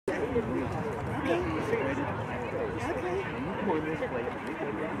That's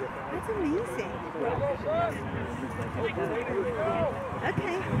amazing.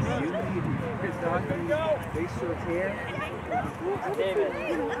 Okay. They serve here.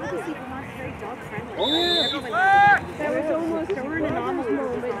 Obviously, Vermont's very dog friendly. Oh, yeah. That was almost an anomaly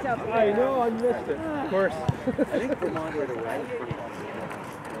moment up there. I know, I missed it. Of course. I think Vermont right away.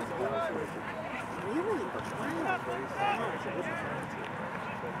 Really? Wow.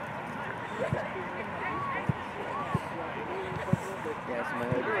 Yes, my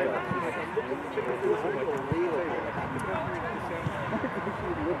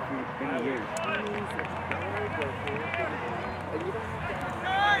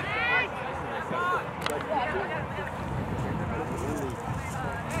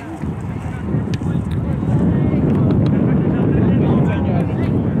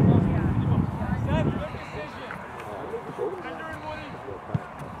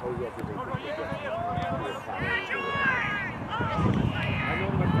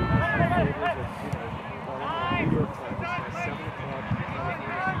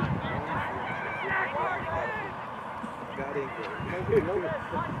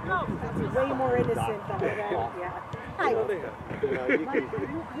Way more innocent than that. Yeah. Hi. You can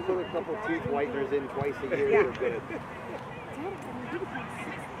put a couple teeth whiteners in twice a year. You're good. Dad, he would like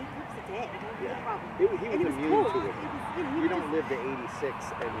 6-8 cups a day. No problem. He was immune to it. He You don't live to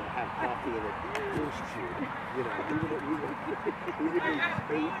 86 and have coffee and a goose chew. You know, we would need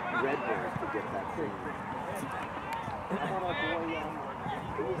 8 Red Bulls to get that thing. How about our boy?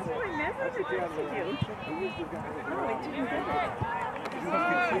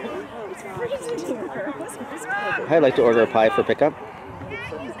 I'd like to order a pie for pickup.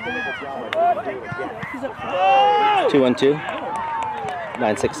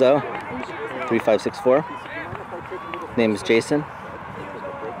 212-960-3564. Name is Jason.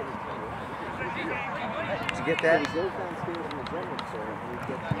 Did you get that?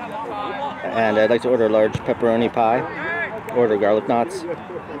 And I'd like to order a large pepperoni pie, order garlic knots,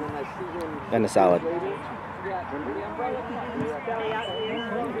 and a salad.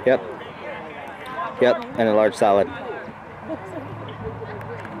 Yep. Yep, and a large salad.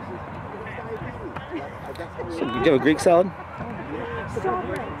 So, do you have a Greek salad?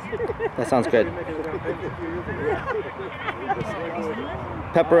 That sounds good.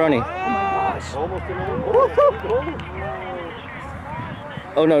 Pepperoni.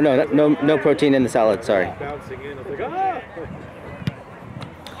 Oh no protein in the salad. Sorry.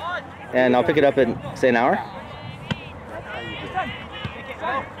 And I'll pick it up in say an hour.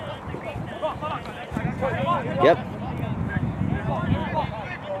 Yep.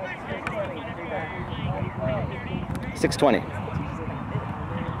 $6.20.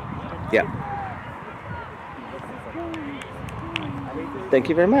 Yeah. Thank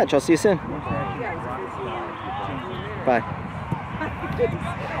you very much. I'll see you soon. Bye.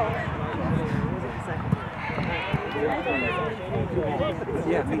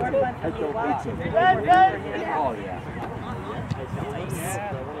 Yeah. Oh, yeah.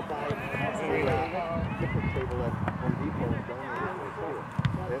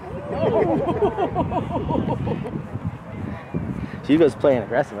 Hugo's playing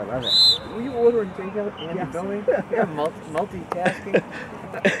aggressive. I love it. Were you ordering takeout and going? Yeah, multitasking.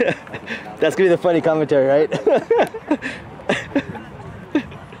 That's gonna be the funny commentary, right?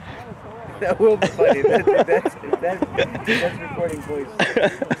 That will be funny. That's recording voice.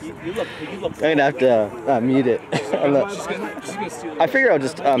 You look. I'm gonna have to mute it. I figure I'll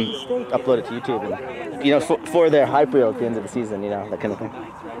just upload it to YouTube, and you know, for their hype reel at the end of the season, you know, that kind of thing.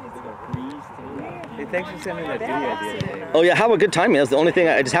 Hey, thanks for sending that video the other day. Oh yeah, how a good timing. That was the only thing.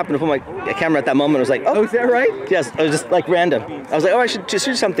 I just happened to put my camera at that moment. I was like, oh, is that right? Yes, it was just like random. I was like, oh, I should just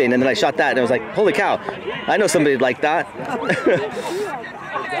shoot something, and then I shot that, and I was like, holy cow, I know somebody like that.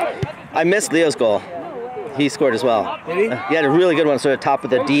 I missed Leo's goal. He scored as well. Did he? He had a really good one, sort of top of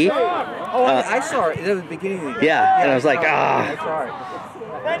the D. Oh, I saw it. It was the beginning of the game. Yeah, and I was like, ah. I saw it.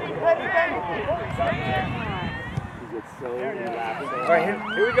 All right,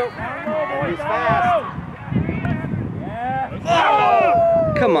 here we go. He's fast.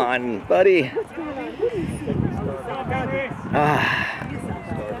 Oh, come on, buddy. Ah.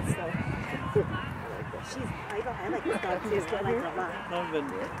 I like this dog too. I like it a lot. I've been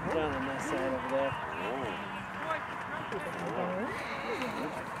down on that side over there.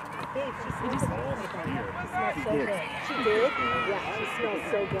 Babe, she smells so good. She did? Yeah, she smells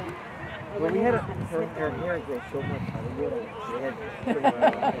so good. Well, we had her hair grow so much out of wood. She had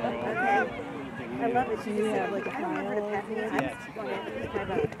I love it. She just said, like, I don't know where to pat me. I'm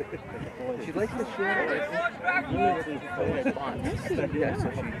she likes to share it. Really response. Yeah,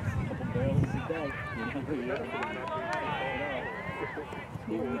 so she barrels a day.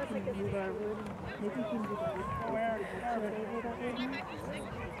 Maybe we can move our wood. Maybe we can do the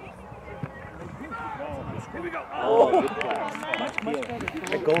Here we go. Oh, good pass. much better.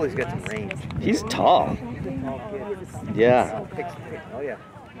 That goalie's got some range. He's tall. Yeah. Oh, yeah.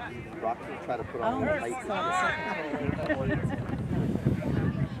 Rocky try to put on the height. Saw the second goal.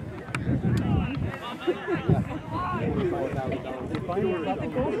 By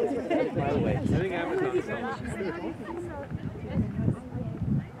the way, I think Amazon sells.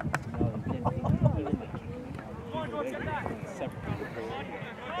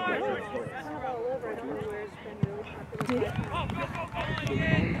 Did it?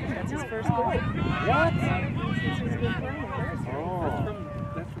 That's his first goal. What? Since he's been playing. Oh.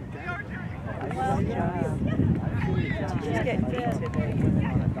 He's getting fit today.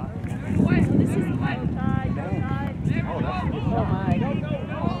 Oh my.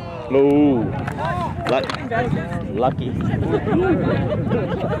 No. Lucky.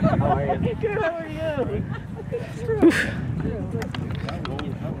 How are you? Good, how are you?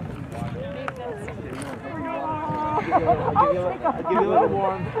 I'll give you a little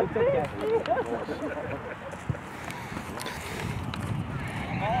warm. It's okay.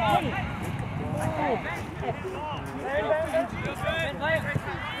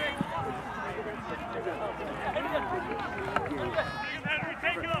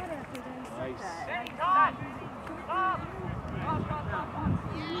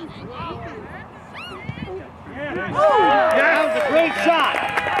 That was a great shot.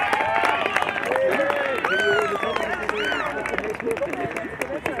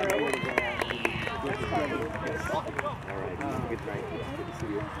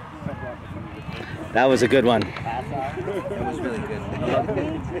 That was a good one. That was really good.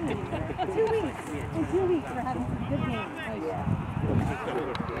 2 weeks. In 2 weeks we're having some good games. Oh yeah.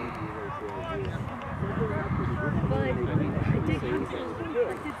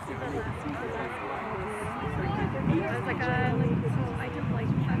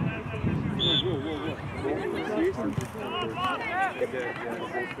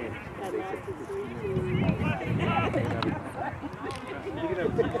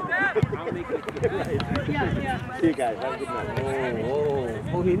 See you guys. Have a good night.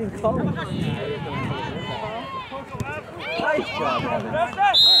 Oh, he didn't call him. Nice job, Evan.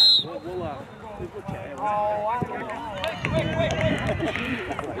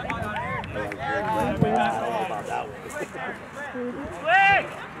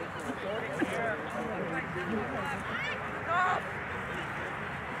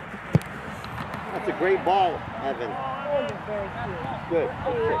 That's a great ball, Evan. Oh, you're very cute. Good.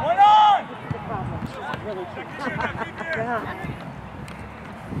 This is the problem. She's really cute. God.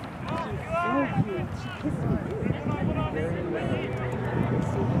 She's so cute. She kissed me.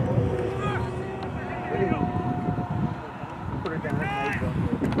 Put her down.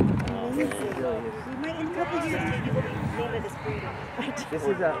 We might in a couple of years maybe we'll name it as freedom. This is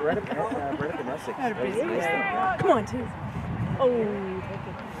right up in Essex. Come on, too. Oh,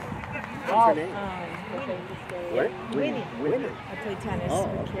 What's her name? What? Winnie. Winnie. I play tennis Oh,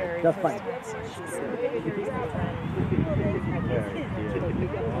 with okay. Carrie. That's fine. So she's a very good friend.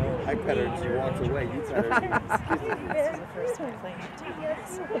 I pet her and she walks away. You pet her. This is the first time playing tennis.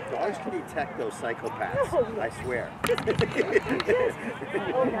 Dogs can detect those psychopaths. I swear.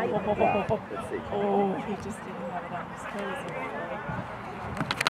 Oh, now you Let's see. Oh, he just didn't have it on his toes.